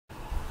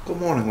Good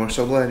morning, we're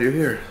so glad you're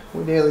here.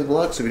 We daily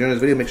vlog, so if you're doing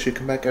this video, make sure you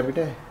come back every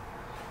day.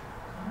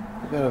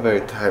 We got a very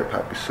tired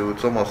puppy, so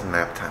it's almost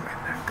nap time, I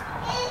think.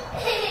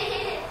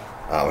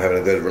 We're having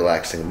a good,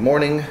 relaxing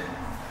morning.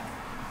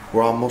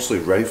 We're all mostly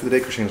ready for the day.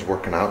 Christine's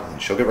working out,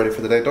 and she'll get ready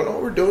for the day. Don't know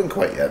what we're doing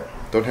quite yet.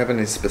 Don't have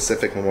any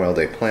specific Memorial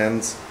Day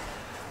plans.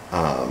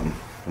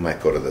 We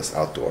might go to this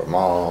outdoor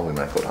mall. We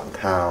might go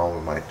downtown.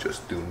 We might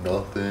just do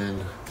nothing.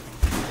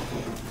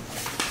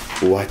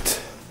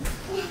 What?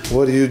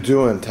 What are you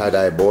doing,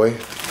 tie-dye boy?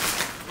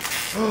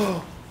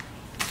 Oh,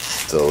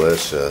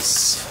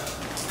 delicious.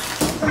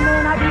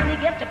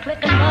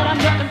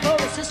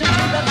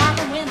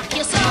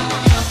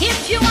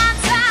 If you want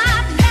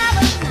some,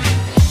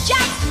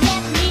 just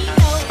let me know.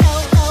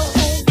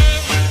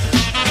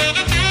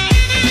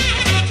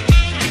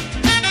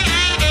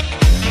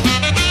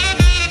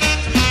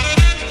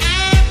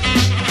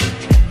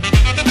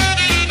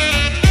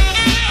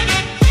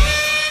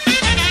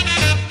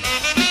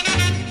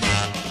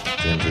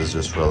 James is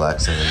just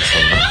relaxing in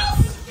some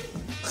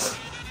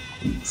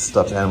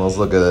stuffed animals.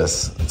 Look at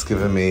this. It's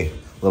giving me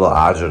little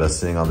Audra that's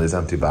seeing all these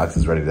empty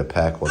boxes ready to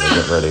pack while they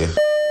get ready.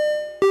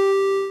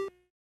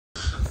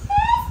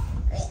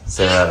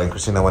 Sarah and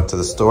Christina went to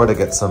the store to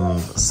get some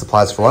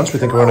supplies for lunch. We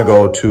think we're gonna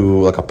go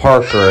to like a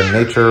park or a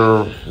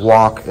nature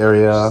walk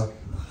area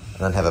and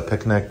then have a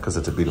picnic because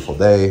it's a beautiful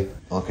day.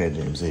 Okay,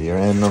 Jamesy, you're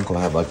in. Uncle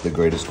have like the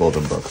greatest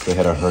golden book. They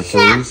had a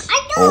Hercules,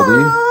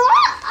 oldie,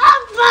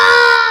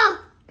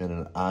 and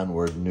an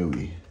Onward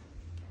Newie.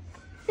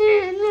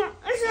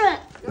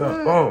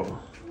 Oh,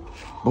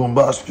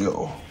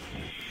 Boombastio.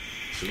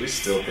 Should we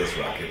steal this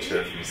rocket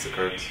chair from Mr.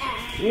 Kurtz?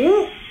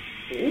 I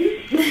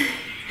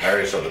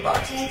already showed the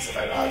boxes and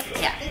stuff.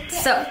 Yeah,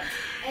 so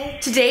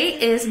today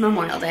is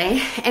Memorial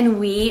Day, and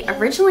we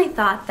originally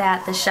thought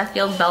that the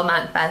Sheffield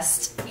Belmont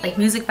Fest, like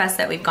music fest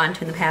that we've gone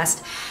to in the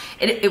past,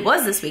 it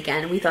was this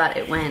weekend. We thought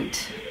it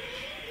went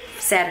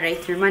Saturday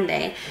through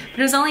Monday, but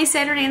it was only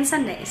Saturday and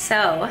Sunday,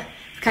 so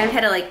we kind of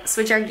had to like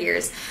switch our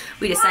gears.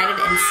 We decided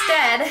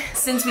instead,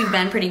 since we've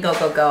been pretty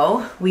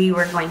go, we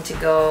were going to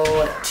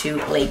go to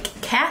Lake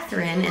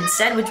Catherine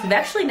instead, which we've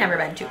actually never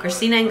been to.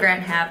 Christina and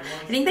Grant have.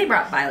 I think they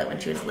brought Violet when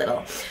she was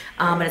little.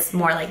 But it's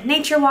more like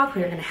nature walk.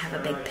 We were gonna have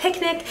a big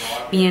picnic.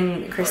 Me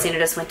and Christina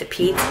just went to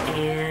Pete's,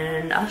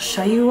 and I'll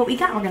show you what we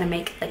got. We're gonna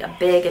make like a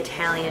big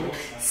Italian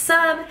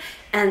sub,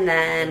 and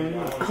then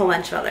a whole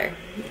bunch of other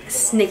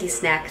snicky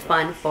snack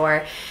fun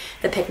for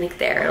the picnic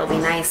there. It'll be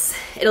nice.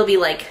 It'll be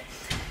like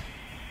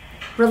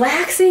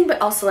relaxing, but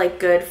also like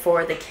good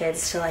for the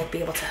kids to like be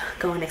able to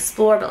go and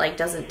explore, but like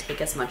doesn't take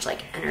as much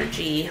like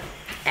energy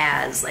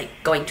as like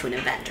going to an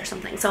event or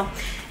something. So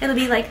it'll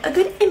be like a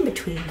good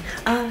in-between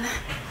of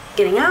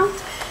getting out,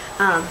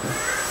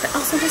 but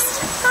also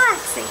just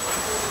relaxing.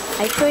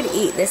 I could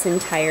eat this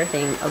entire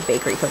thing of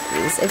bakery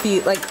cookies. If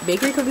you like,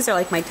 bakery cookies are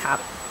like my top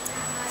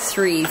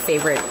 3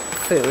 favorite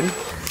food.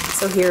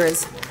 So here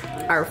is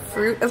our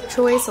fruit of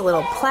choice, a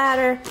little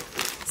platter,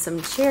 some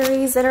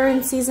cherries that are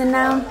in season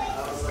now.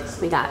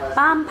 We got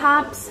Bomb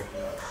Pops,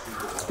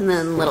 and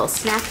then little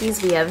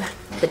snackies. We have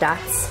the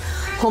Dots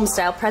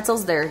home-style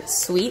pretzels. They're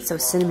sweet, so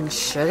cinnamon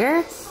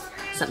sugar.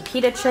 Some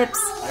pita chips.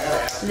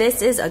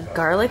 This is a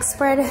garlic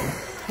spread,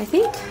 I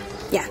think.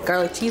 Yeah,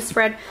 garlic cheese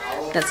spread.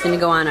 That's gonna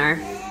go on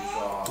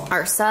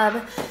our sub.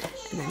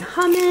 And then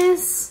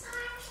hummus.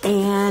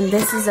 And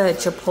this is a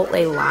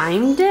chipotle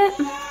lime dip.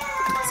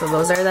 So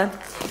those are the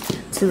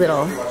 2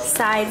 little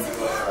sides.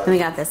 Then we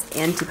got this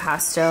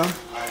antipasto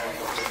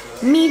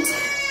meat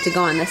to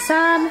go on the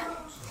sub.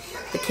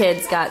 The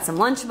kids got some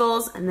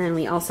Lunchables, and then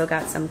we also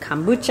got some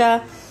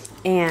kombucha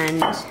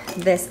and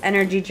this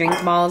energy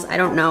drink balls. I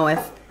don't know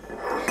if,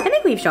 I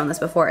think we've shown this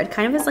before. It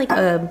kind of is like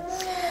a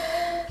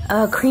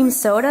cream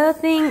soda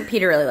thing.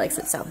 Peter really likes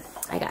it, so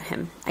I got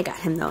him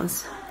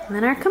those. And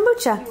then our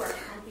kombucha.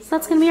 So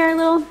that's gonna be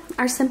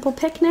our simple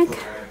picnic.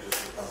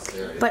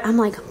 But I'm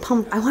like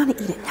pumped, I wanna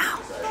eat it now.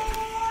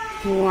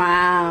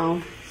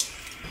 Wow.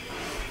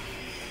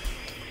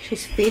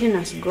 She's feeding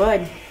us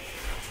good.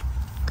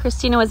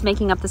 Christina was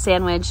making up the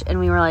sandwich, and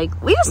we were like,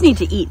 we just need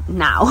to eat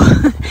now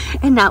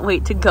and not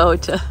wait to go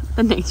to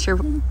the nature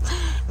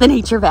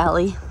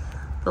valley,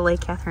 the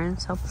Lake Catherine.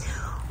 So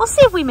we'll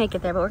see if we make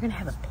it there, but we're gonna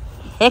have a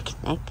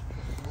picnic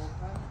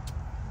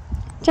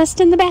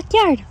just in the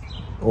backyard.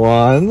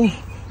 1,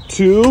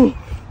 2,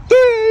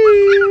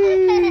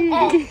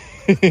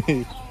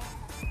 3.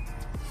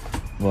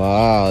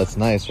 Wow, that's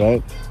nice,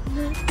 right?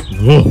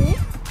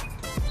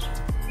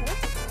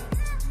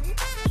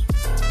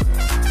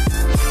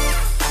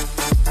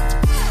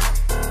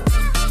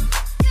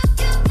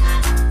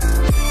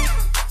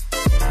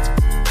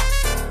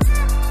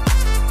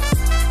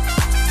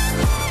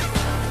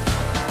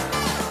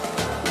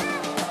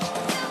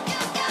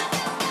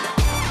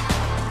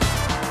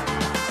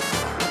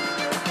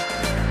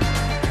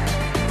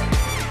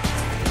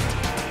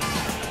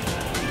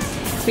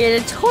 We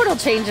had a total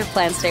change of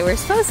plans today. We were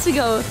supposed to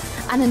go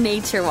on a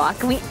nature walk,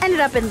 and we ended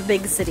up in the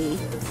big city.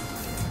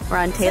 We're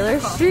on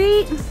Taylor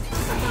Street.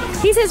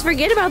 He says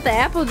forget about the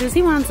apple juice.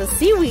 He wants a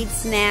seaweed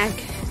snack.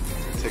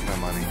 Take my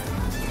money.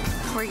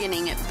 we're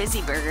getting a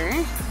Busy Burger.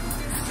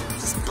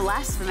 Just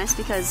blasphemous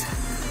because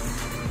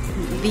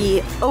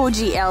the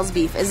OG Al's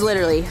beef is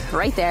literally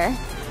right there.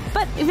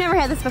 But we've never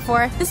had this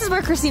before. This is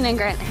where Christina and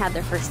Grant had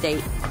their first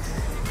date.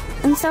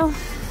 And so,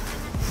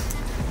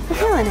 we're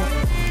feeling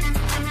it.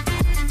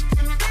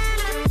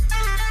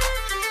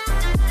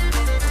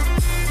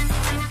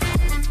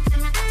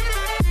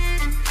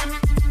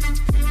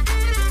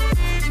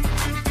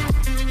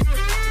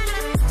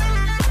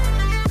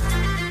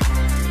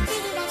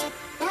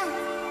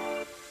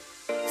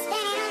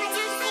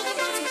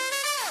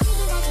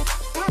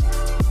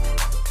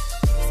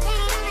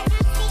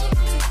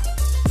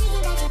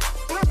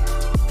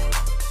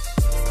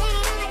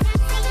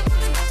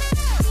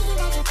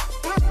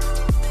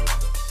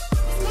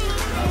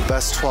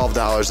 Best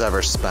 $12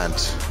 ever spent.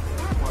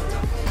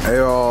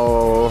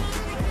 Ayo.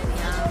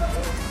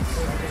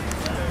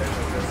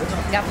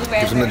 Got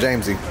blueberries. Give some to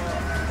Jamesy.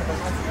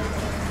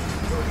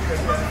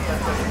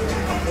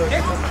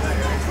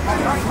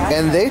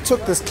 And they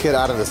took this kid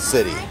out of the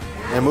city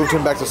and moved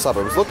him back to the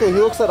suburbs. Look, he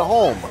looks at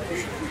home.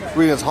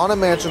 Reading his Haunted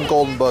Mansion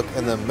Golden Book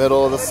in the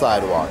middle of the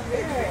sidewalk.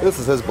 This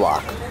is his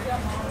block.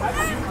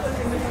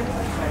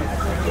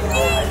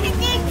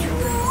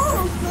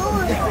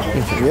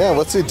 Yeah,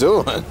 what's he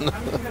doing?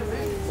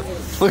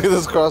 Look at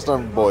this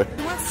crossed-armed boy.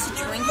 He wants to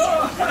drink.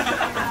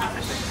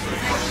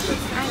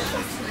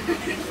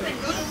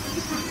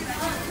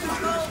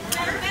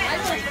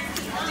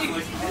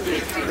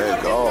 There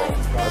you go.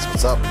 That's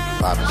what's up,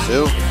 Bobby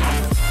Sue.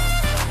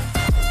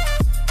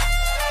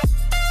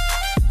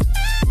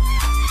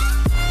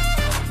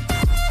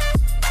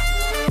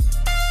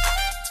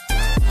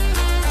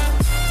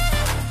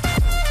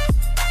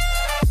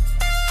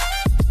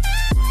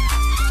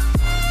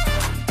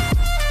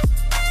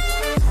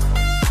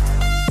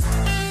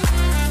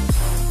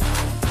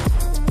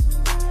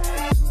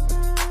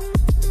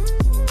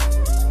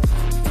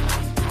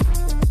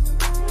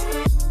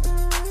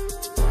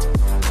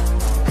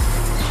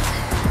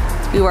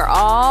 We were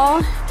all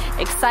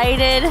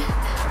excited.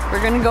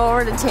 We're gonna go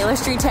over to Taylor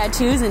Street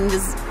Tattoos and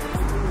just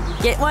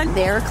get one.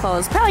 They were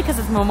closed, probably because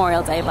it's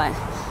Memorial Day, but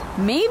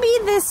maybe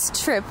this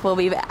trip will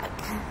be back.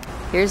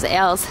 Here's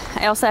Al's.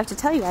 I also have to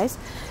tell you guys,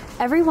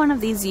 every one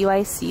of these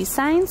UIC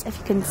signs, if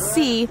you can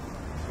see,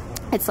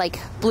 it's like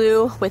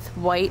blue with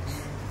white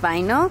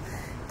vinyl.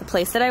 The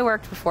place that I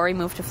worked before we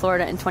moved to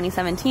Florida in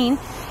 2017,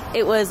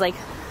 it was like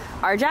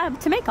our job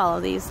to make all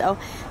of these. So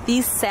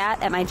these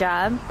sat at my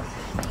job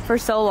for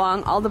so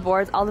long, all the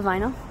boards, all the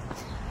vinyl.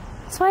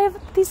 So I have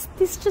these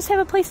just have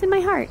a place in my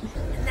heart.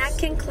 And that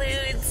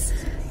concludes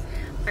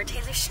our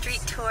Taylor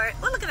Street tour.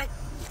 Oh, look at that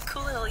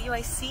cool little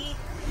UIC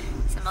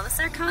symbol. This is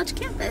our college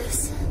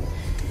campus.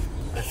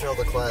 I failed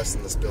a class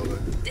in this building.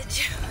 Did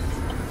you?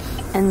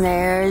 And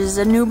there's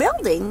a new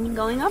building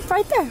going up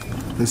right there.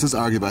 This is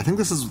arguable. I think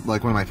this is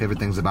like one of my favorite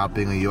things about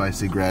being a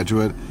UIC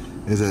graduate,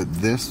 is that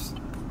this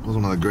was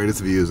one of the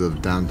greatest views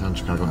of downtown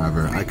Chicago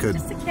ever. I could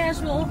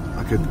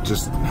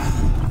just,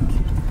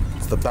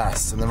 it's the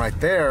best. And then right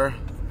there,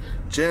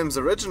 Jim's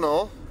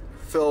original,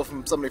 Phil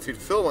from 70 Feet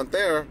Phil went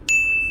there.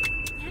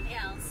 And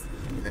Al's.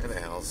 And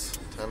Al's.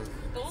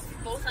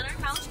 Both on our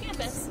college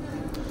campus.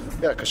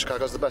 Yeah, because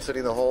Chicago's the best city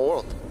in the whole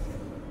world.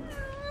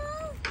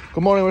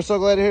 Good morning, we're so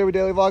glad you're here with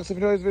Daily Vlogs. If you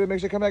enjoy this video, make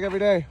sure you come back every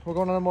day. We're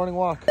going on a morning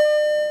walk.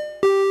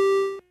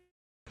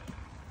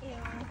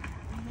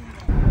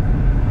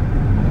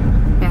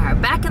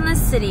 Back in the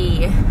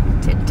city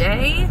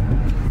today.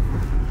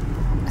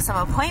 Some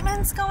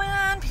appointments going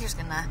on. Peter's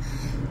gonna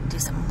do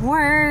some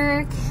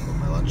work. On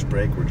my lunch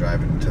break, we're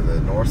driving to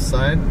the north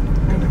side.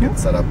 Gonna get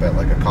set up at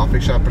like a coffee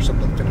shop or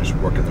something, finish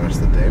working the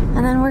rest of the day.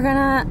 And then we're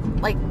gonna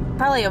like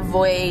probably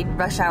avoid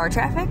rush hour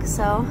traffic,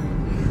 so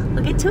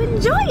we'll get to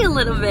enjoy a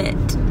little bit.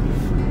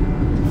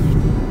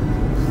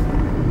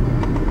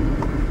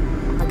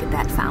 Look at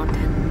that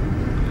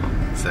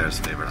fountain. Sarah's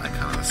favorite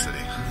icon of the city.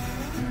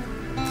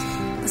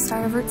 The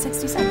start of Route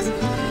 66.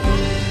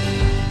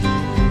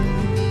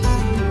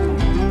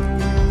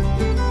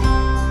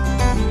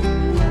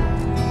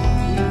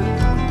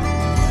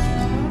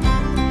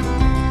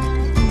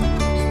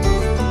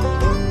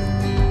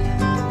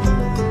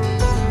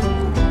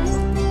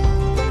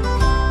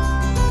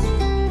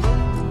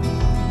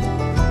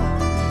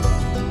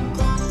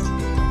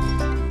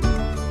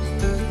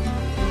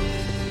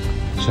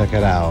 Check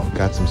it out.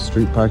 Got some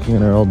street parking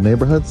in our old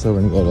neighborhood, so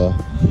we're gonna go to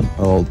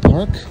our old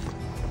park.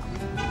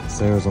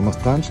 Sarah's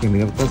almost done. She's gonna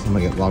meet up with us. I'm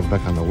gonna get logged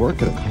back on to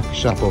work at a coffee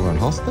shop over in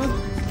Halstead.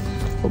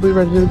 We'll be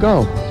ready to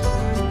go.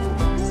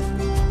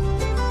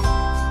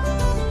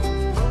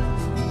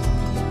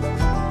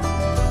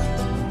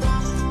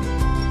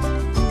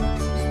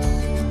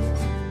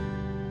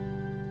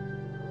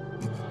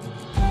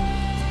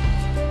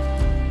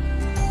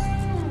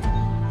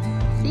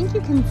 I think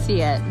you can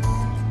see it.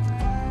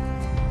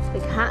 The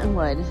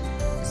cottonwood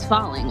is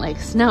falling like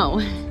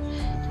snow.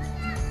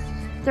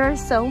 There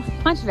is so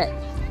much of it.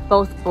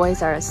 Both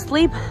boys are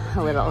asleep,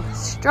 a little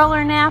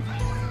stroller nap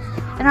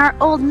in our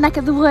old neck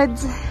of the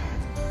woods.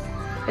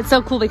 It's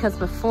so cool because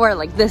before,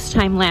 like this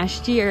time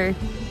last year,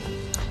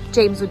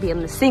 James would be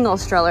in the single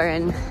stroller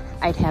and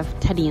I'd have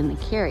Teddy in the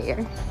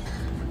carrier.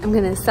 I'm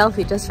gonna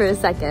selfie just for a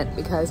second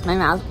because my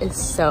mouth is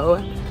so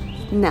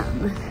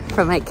numb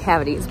from my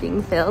cavities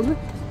being filled. You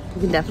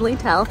can definitely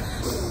tell.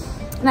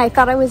 And I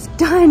thought I was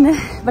done,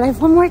 but I have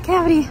one more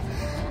cavity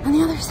on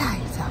the other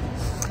side. So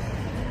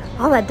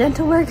all that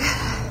dental work,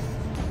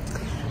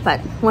 but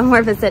one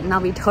more visit and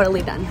I'll be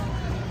totally done.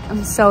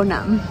 I'm so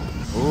numb.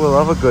 Ooh, I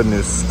love a good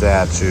new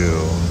statue.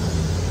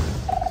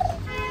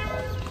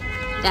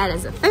 Dad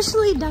is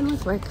officially done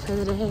with work for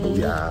the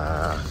day.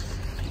 Yeah.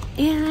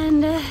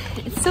 And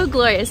it's so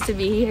glorious to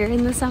be here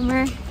in the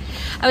summer.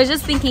 I was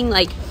just thinking,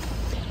 like,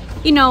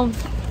 you know,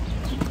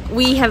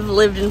 we have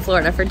lived in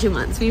Florida for 2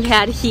 months. We've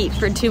had heat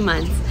for 2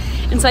 months.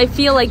 And so I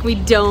feel like we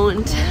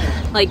don't,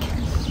 like,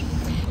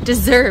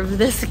 deserve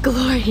this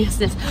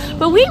gloriousness.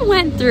 But we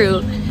went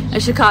through a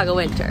Chicago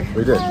winter.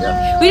 We did,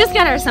 yeah. We just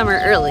got our summer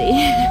early.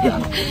 Yeah.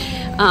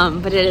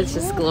 But it is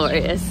just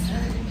glorious.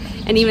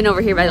 And even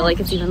over here by the lake,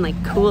 it's even like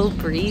cool,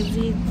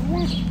 breezy.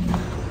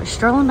 We're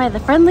strolling by the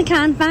friendly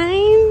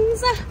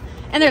confines.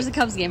 And there's a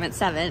Cubs game at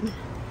 7.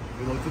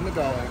 We looked into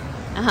going.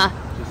 Uh-huh.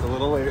 Just a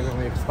little later than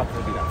we expected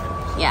to be down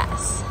here.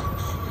 Yes.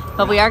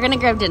 But we are gonna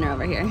grab dinner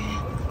over here.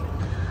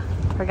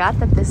 Forgot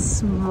that this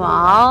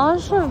small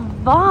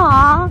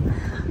Cheval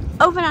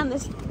open on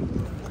this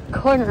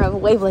corner of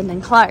Waveland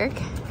and Clark.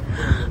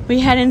 We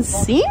hadn't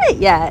seen it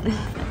yet.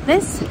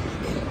 This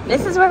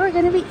is where we're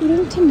gonna be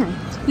eating tonight.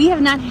 We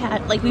have not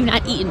had, like, we've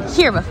not eaten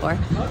here before.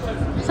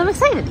 So I'm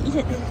excited to eat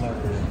it.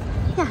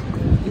 Yeah,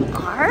 you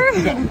are?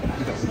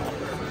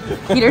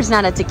 Peter's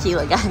not a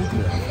tequila guy.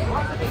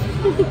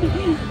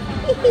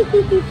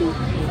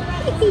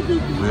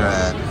 We're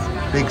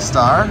at Big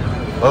Star.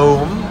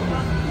 Boom.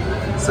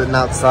 Sitting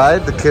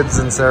outside. The kids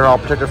and Sarah all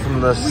protected from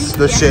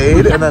the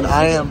shade. And then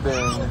I am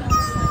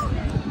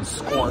being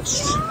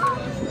scorched.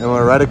 And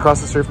we're right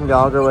across the street from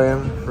Gallagher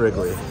Lane,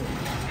 Wrigley.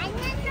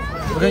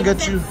 We're gonna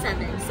get you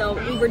 7, so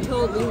we were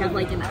told we have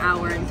like an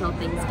hour until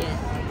things get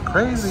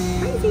crazy.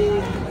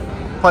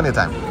 Plenty of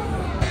time.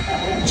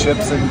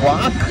 Chips and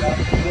guac.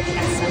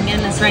 Yes, I'm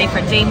getting this ready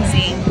for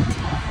Jamesy.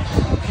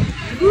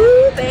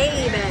 Woo,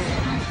 baby.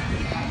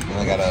 And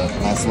I got a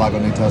nice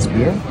Lagunitas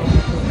beer.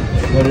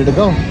 Ready to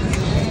go.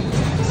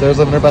 Sarah's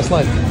living her best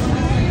life.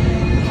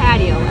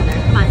 Patio weather.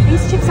 Come on,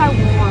 these chips are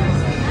warm.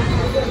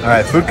 All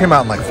right, food came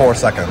out in like 4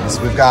 seconds.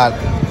 We've got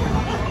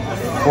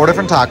 4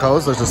 different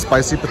tacos. There's a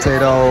spicy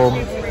potato,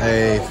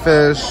 a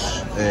fish,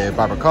 a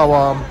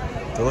barbacoa,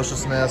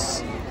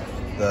 deliciousness,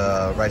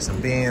 the rice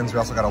and beans. We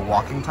also got a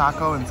walking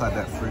taco inside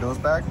that Fritos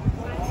bag.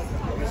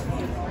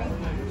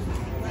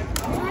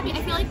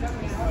 I feel like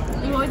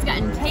we've always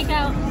gotten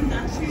takeout.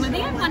 I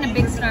think I've gone to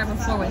Big Star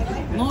before with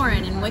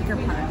Lauren in Wicker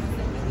Park.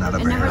 Not a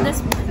And never big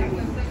this one.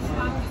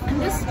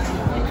 And this.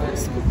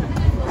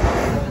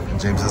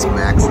 James is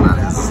maxing on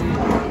his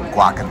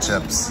guac and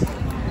chips.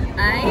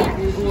 I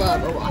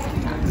love a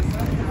walking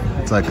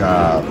taco. It's like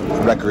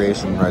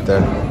recreation right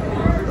there.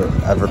 The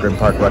Evergreen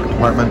Park Rec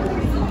Department.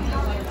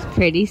 It's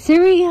pretty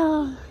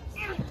surreal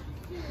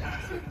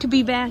to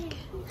be back.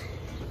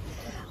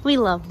 We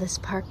love this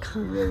park, huh?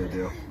 We really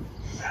do.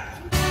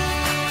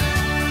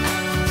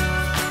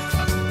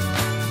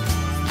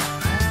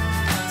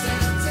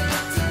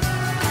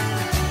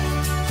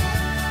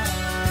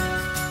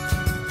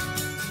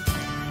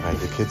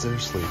 The kids are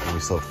asleep and we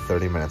still have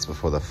 30 minutes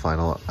before the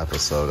final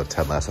episode of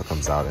Ted Lasso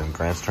comes out, and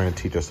Grant's trying to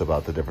teach us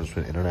about the difference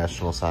between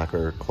international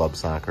soccer, club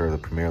soccer, the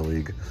Premier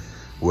League,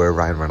 where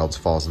Ryan Reynolds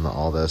falls into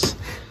all this,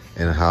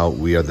 and how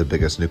we are the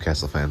biggest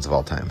Newcastle fans of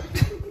all time.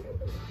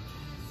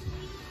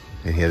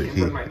 And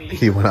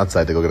he went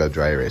outside to go get a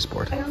dry erase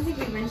board. I don't think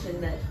we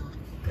mentioned that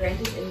Grant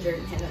is injured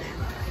and had an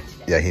MRI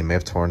today. Yeah, he may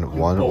have torn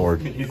one or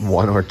 2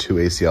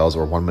 ACLs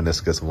or 1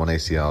 meniscus and 1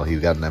 ACL. He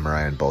got an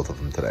MRI in both of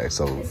them today.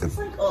 So this is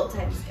like old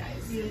times, guys.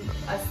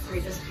 Us 3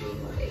 just being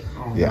awake.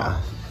 Oh,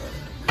 yeah.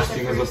 No.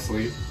 Christina's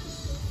asleep.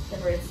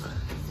 It's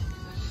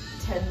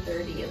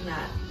 10:30 and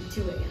not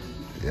 2 a.m.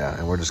 Yeah,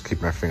 and we're just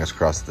keeping our fingers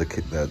crossed that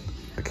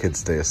the kids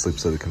stay asleep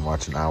so they can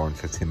watch an hour and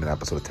 15-minute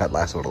episode of Ted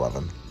Lasso at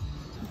 11.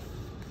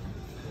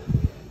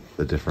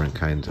 The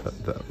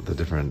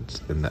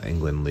difference in the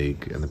England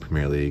League and the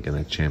Premier League and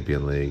the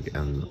Champion League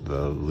and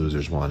the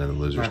losers 1 and the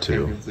losers 2.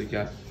 Champions League,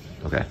 yeah.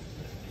 Okay.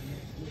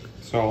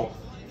 So,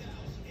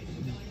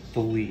 the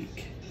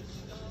league.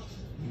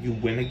 You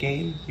win a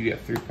game, you get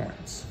 3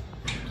 points.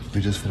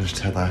 We just finished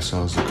Ted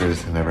Lasso. It's the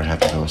greatest thing that ever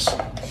happened to us.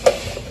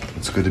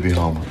 It's good to be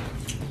home.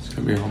 It's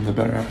gonna be on the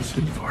better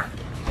episode 4.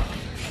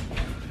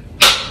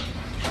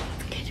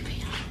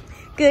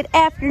 Good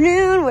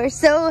afternoon. We're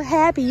so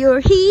happy you're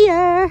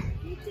here.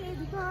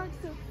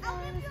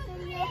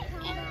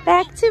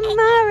 Back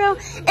tomorrow.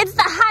 It's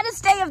the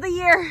hottest day of the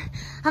year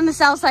on the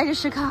south side of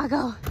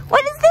Chicago.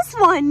 What is this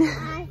one?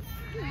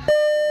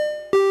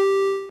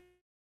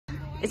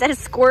 Is that a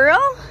squirrel?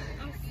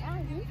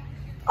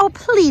 Oh,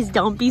 please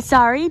don't be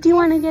sorry. Do you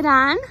want to get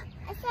on?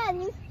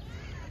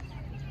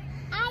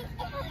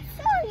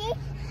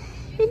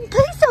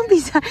 Please don't be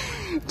sorry.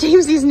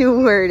 Jamesy's new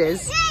word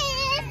is...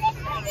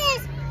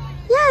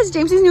 Yes,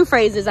 Jamesy's new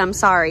phrase is I'm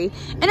sorry.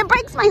 And it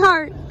breaks my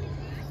heart.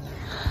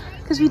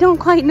 Because we don't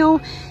quite know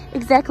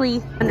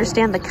exactly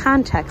understand the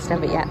context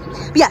of it yet.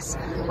 But yes,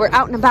 we're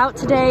out and about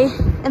today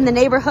in the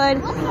neighborhood.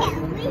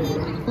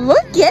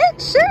 Look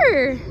it,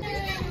 sure.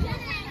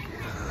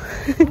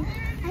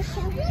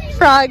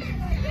 Frog,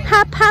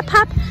 hop, hop,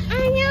 hop.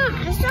 I know,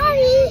 I'm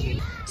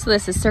sorry. So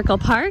this is Circle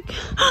Park.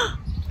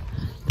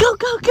 Go,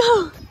 go,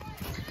 go.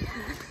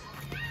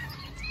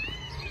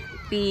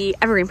 The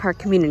Evergreen Park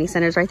Community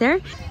Center is right there.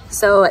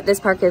 So this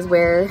park is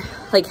where,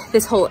 like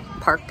this whole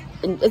park,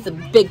 and it's a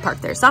big park.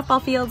 There's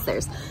softball fields,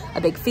 there's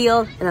a big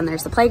field, and then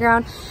there's the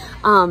playground.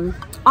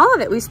 All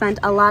of it we spent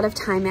a lot of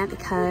time at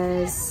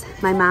because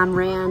my mom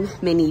ran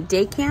mini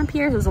day camp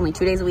here. It was only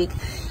 2 days a week.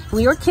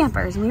 We were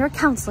campers and we were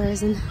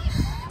counselors, and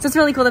so it's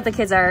really cool that the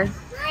kids are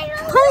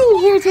playing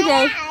here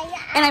today.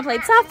 And I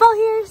played softball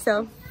here,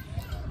 so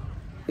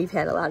we've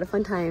had a lot of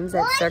fun times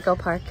at Circle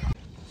Park.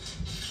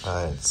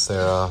 All right,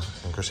 Sarah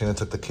and Christina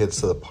took the kids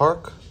to the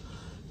park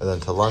and then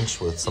to lunch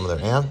with some of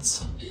their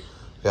aunts. We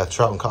got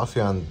Trout and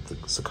Coffee on the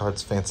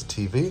Sicard's fancy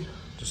TV,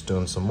 just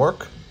doing some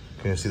work.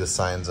 You can see the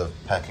signs of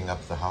packing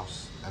up the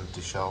house.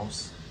 Empty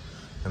shelves,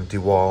 empty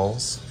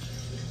walls.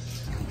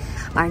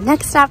 Our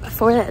next stop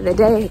for the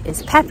day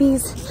is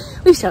Pepe's.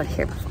 We've showed it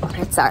here before.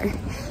 It's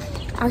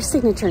our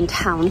signature in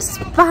town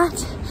spot.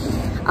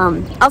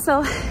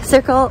 Also,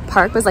 Circle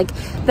Park was like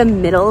the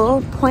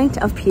middle point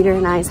of Peter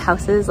and I's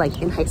houses,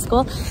 like in high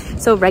school.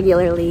 So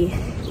regularly,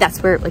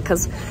 that's where,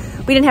 because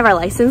we didn't have our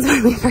license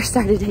when we first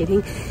started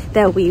dating,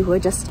 that we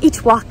would just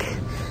each walk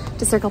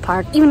to Circle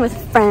Park, even with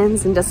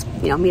friends, and just,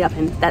 you know, meet up,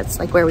 and that's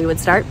like where we would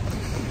start.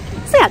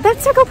 So yeah,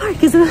 that Circle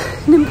Park is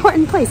an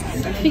important place.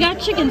 We got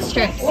chicken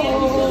strips,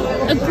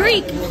 a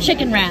Greek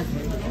chicken wrap,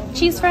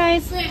 cheese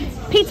fries,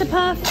 pizza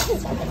puff.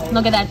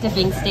 Look at that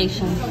dipping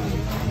station.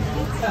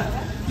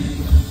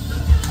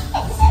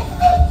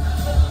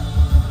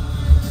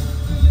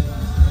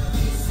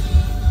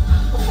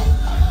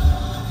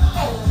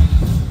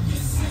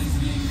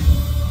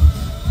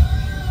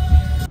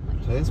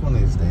 Today's one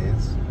of these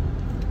days.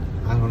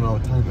 I don't know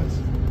what time it is.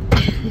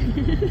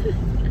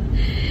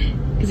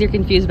 Because you're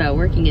confused about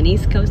working in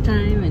East Coast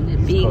time and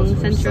it being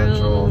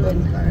Central.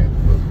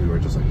 We were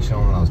just like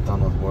chilling. I was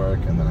done with work,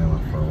 and then I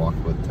went for a walk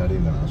with Teddy,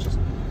 and then I was just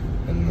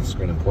in the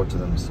screen and port to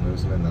them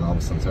snoozing, and then all of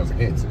a sudden I was like,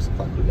 hey, it's 6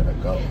 o'clock, we gotta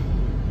go.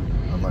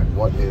 I'm like,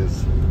 what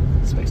is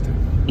space time?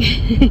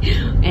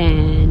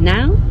 And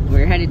now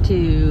we're headed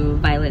to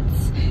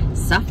Violet's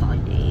softball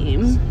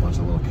game. A bunch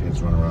of little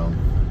kids run around,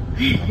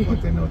 act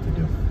like they know what they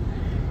do.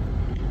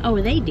 Oh,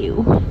 they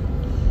do. Come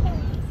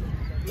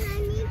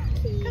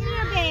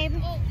here, babe.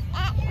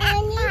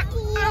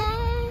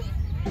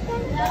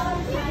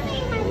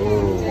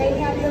 They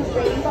have the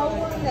rainbow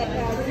one that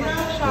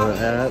has We're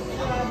at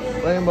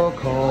Rainbow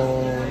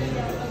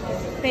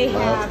Cone. They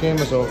Last have game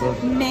is over.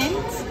 mint,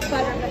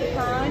 butter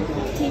pecan,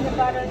 peanut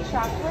butter,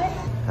 chocolate.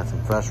 Got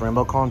some fresh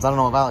rainbow cones. I don't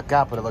know what Violet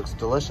got, but it looks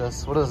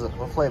delicious. What is it?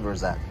 What flavor is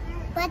that?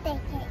 Birthday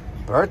cake.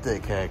 Birthday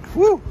cake.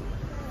 Woo!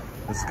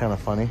 This is kind of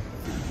funny.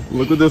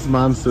 Look at this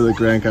monster the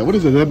Grand Cat. What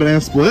is it? Is that a banana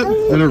split?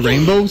 And a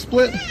rainbow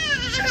split?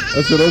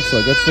 That's what it looks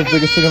like. That's the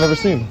biggest thing I've ever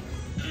seen.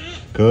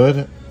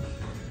 Good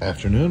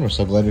afternoon. We're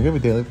so glad you're here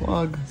with Daily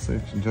Vlog. So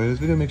if you enjoyed this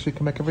video, make sure you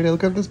come back every day.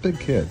 Look at this big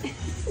kid.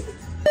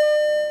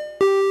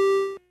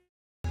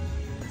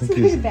 Look at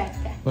the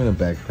backpack. Look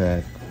at a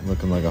backpack.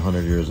 Looking like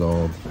 100 years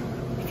old.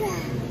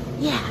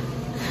 Yeah.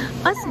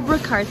 Us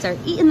Brookharts are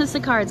eating the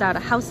Sicards out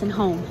of house and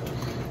home.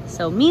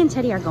 So me and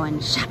Teddy are going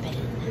shopping.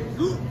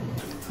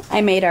 I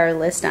made our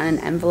list on an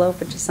envelope,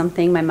 which is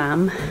something my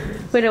mom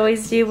would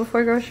always do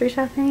before grocery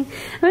shopping.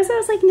 And I thought it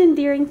was like an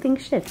endearing thing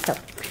she did. So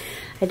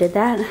I did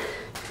that.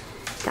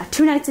 Got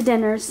 2 nights of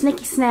dinner,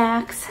 snicky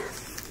snacks,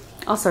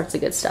 all sorts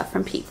of good stuff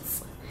from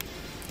Pete's.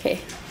 Okay,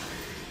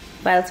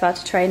 Violet's about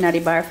to try a nutty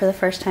bar for the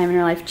first time in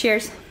her life.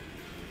 Cheers.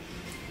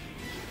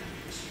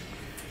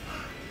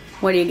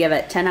 What do you give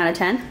it? 10 out of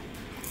 10?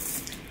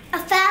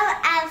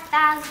 About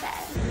 1,000.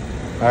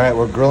 All right,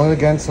 we're grilling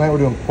again tonight. We're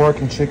doing pork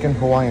and chicken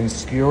Hawaiian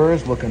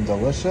skewers, looking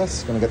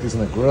delicious. Gonna get these in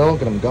the grill,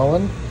 get them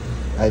going.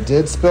 I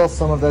did spill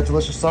some of that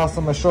delicious sauce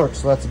on my shorts,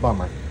 so that's a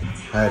bummer.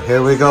 All right,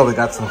 here we go. We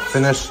got some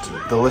finished,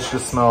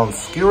 delicious smelling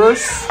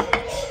skewers.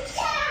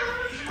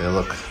 They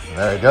look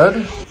very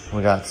good.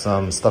 We got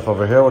some stuff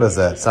over here. What is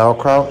that?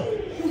 Sauerkraut?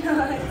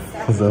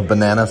 It's a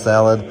banana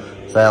salad,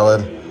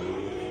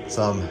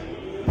 some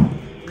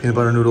peanut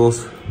butter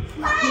noodles.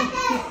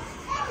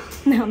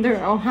 No, they're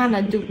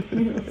Ohana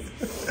noodles.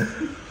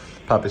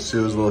 Papi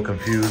Sue's a little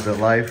confused at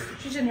life.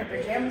 She's in her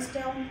pajamas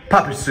still.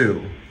 Papi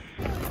Sue.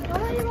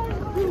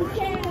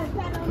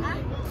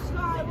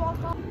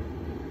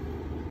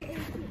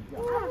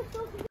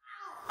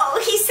 Oh,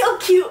 he's so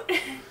cute.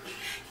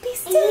 Be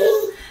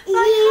still.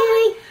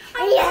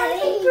 I'm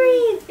hardly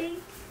breathing.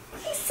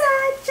 He's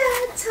such a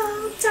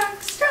tall,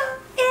 dark, strong,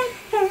 and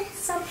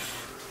handsome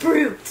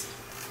brute.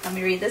 Let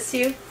me read this to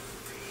you.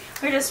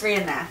 We're just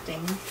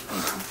reenacting, you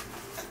know,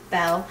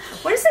 Belle.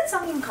 What is that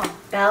song even called?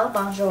 Belle,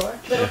 Bonjour,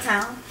 Little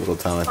Town. Little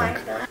Town, I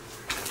think.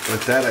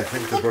 With that, I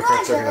think the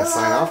Brookharts are going to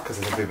sign off because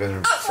I think we've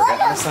been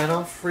forgetting to sign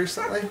off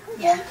recently.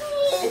 Yeah.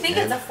 I think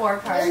it's a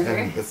 4-parter.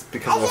 And it's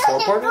because of a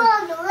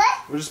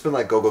 4-parter. We've just been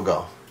like go, go,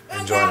 go.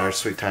 Enjoying our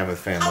sweet time with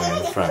family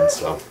and friends.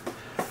 So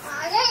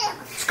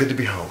it's good to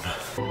be home.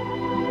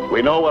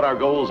 We know what our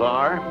goals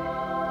are.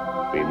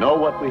 We know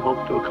what we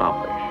hope to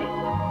accomplish.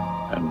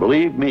 And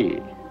believe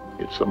me,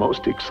 it's the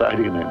most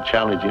exciting and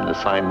challenging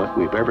assignment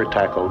we've ever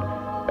tackled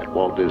at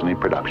Walt Disney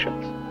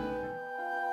Productions.